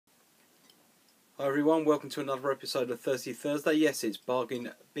Hi everyone, welcome to another episode of Thirsty Thursday. Yes, it's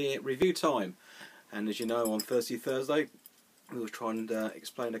bargain beer review time. And as you know, on Thirsty Thursday, we will try and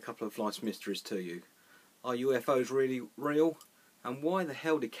explain a couple of life's mysteries to you. Are UFOs really real? And why the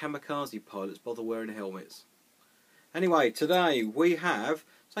hell did kamikaze pilots bother wearing helmets? Anyway, today we have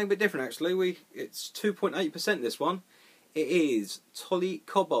something a bit different actually. It's 2.8% this one. It is Tolly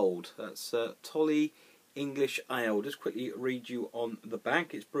Cobbold. That's Tolly English Ale. Just quickly read you on the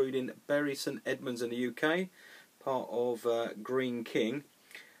back. It's brewed in Bury St Edmunds in the UK, part of Greene King.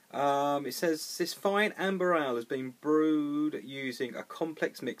 It says this fine amber ale has been brewed using a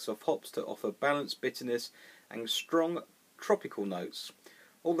complex mix of hops to offer balanced bitterness and strong tropical notes.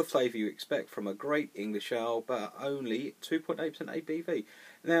 All the flavour you expect from a great English ale, but only 2.8% ABV.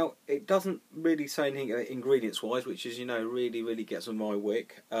 Now, it doesn't really say anything ingredients wise, which is, you know, really gets on my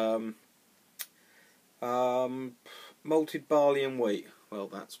wick. Malted barley and wheat. Well,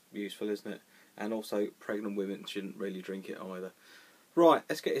 that's useful, isn't it? And also, pregnant women shouldn't really drink it either. Right,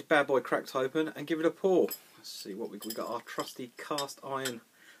 let's get this bad boy cracked open and give it a pour. Let's see what we got. Our trusty cast iron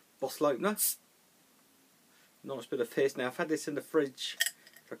bottle opener. Nice bit of fizz. Now, I've had this in the fridge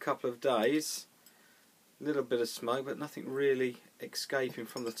for a couple of days. A little bit of smoke, but nothing really escaping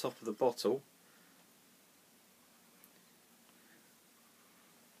from the top of the bottle.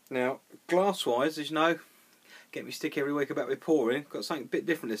 Now, glass-wise, as you know, get me stick every week about me pouring. Got something a bit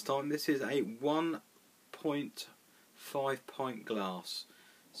different this time. This is a 1.5 pint glass.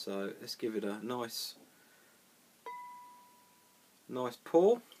 So let's give it a nice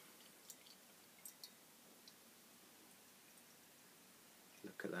pour.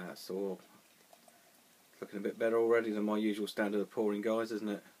 Look at that. It's all looking a bit better already than my usual standard of pouring, guys, isn't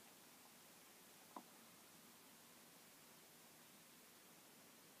it?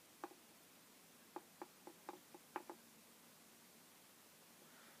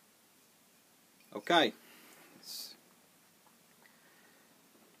 Okay, see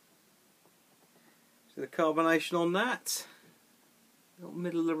the carbonation on that.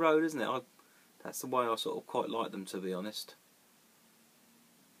 Middle of the road, isn't it? That's the way I sort of quite like them, to be honest.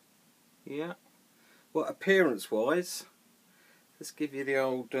 Yeah. Well, appearance-wise, let's give you the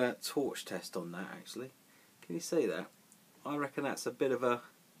old torch test on that. Actually, can you see that? I reckon that's a bit of a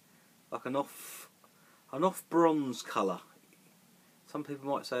an off bronze colour. Some people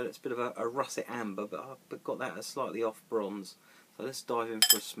might say that's a bit of a russet amber, but I've got that as slightly off bronze. So let's dive in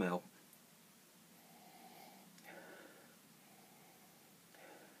for a smell.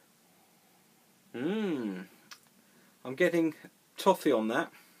 I'm getting toffee on that,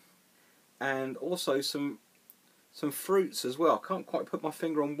 and also some fruits as well. I can't quite put my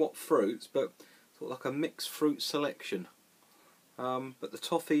finger on what fruits, but sort of like a mixed fruit selection. But the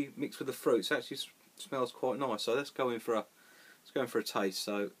toffee mixed with the fruits actually smells quite nice. So let's go in for a taste.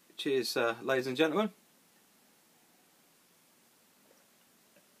 So, cheers, ladies and gentlemen.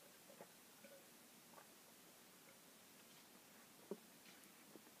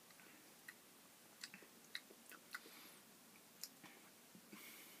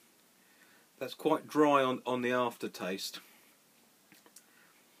 That's quite dry on the aftertaste.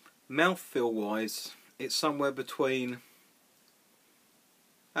 Mouthfeel wise, it's somewhere between.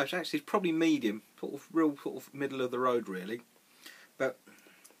 Actually, it's probably medium, real middle of the road, really. But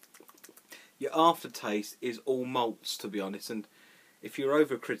your aftertaste is all malts, to be honest, and if you're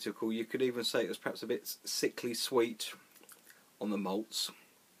overcritical, you could even say it was perhaps a bit sickly sweet on the malts.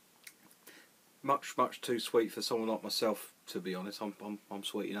 Much too sweet for someone like myself, to be honest. I'm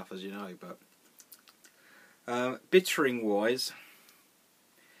sweet enough, as you know. But bittering wise,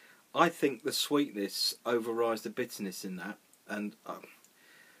 I think the sweetness overrides the bitterness in that, and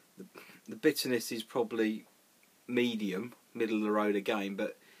the bitterness is probably medium, middle of the road again,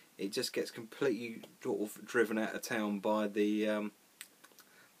 but it just gets completely sort of driven out of town by the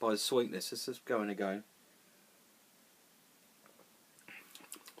sweetness. Let's just go in again.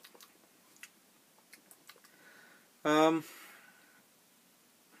 Let's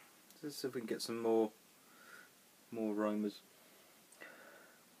see if we can get some more aromas.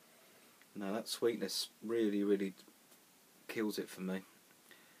 No, that sweetness really kills it for me.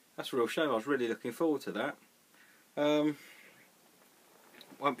 That's a real shame. I was really looking forward to that.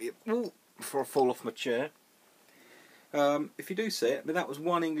 Won't be before I fall off my chair. If you do see it, but that was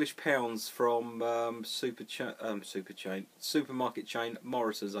 £1 from supermarket chain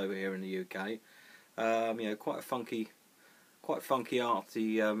Morrisons over here in the UK. You know, quite funky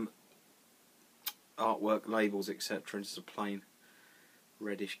arty artwork, labels, etc. And just a plain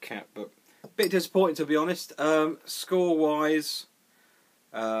reddish cap, but a bit disappointing, to be honest. Score wise,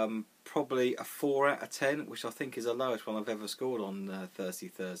 probably a 4 out of 10, which I think is the lowest one I've ever scored on Thirsty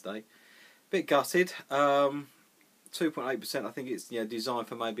Thursday. Bit gutted. 2.8%. I think it's designed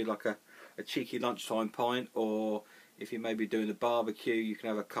for maybe like a cheeky lunchtime pint, or if you're maybe doing a barbecue, you can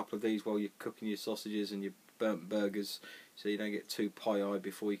have a couple of these while you're cooking your sausages and your burnt burgers, so you don't get too pie-eyed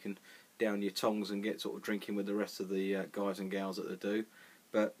before you can down your tongs and get sort of drinking with the rest of the guys and gals that they do.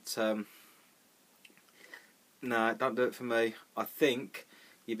 But no, don't do it for me. I think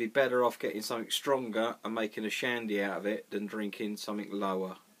you'd be better off getting something stronger and making a shandy out of it than drinking something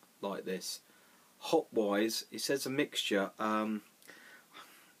lower like this. Hop-wise, it says a mixture.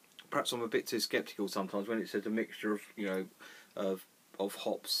 Perhaps I'm a bit too sceptical sometimes when it says a mixture of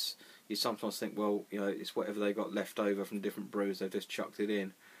hops. You sometimes think, well, it's whatever they got left over from different brews, they've just chucked it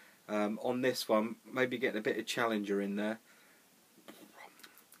in. On this one, maybe getting a bit of Challenger in there,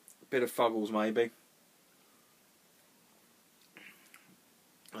 a bit of Fuggles maybe.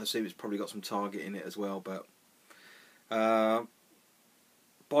 I assume it's probably got some Target in it as well, but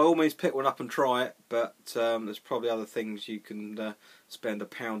by all means pick one up and try it, but there's probably other things you can spend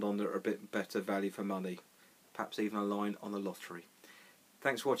 £1 on that are a bit better value for money, perhaps even a line on the lottery.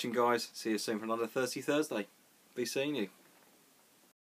 Thanks for watching, guys. See you soon for another Thirsty Thursday. Be seeing you.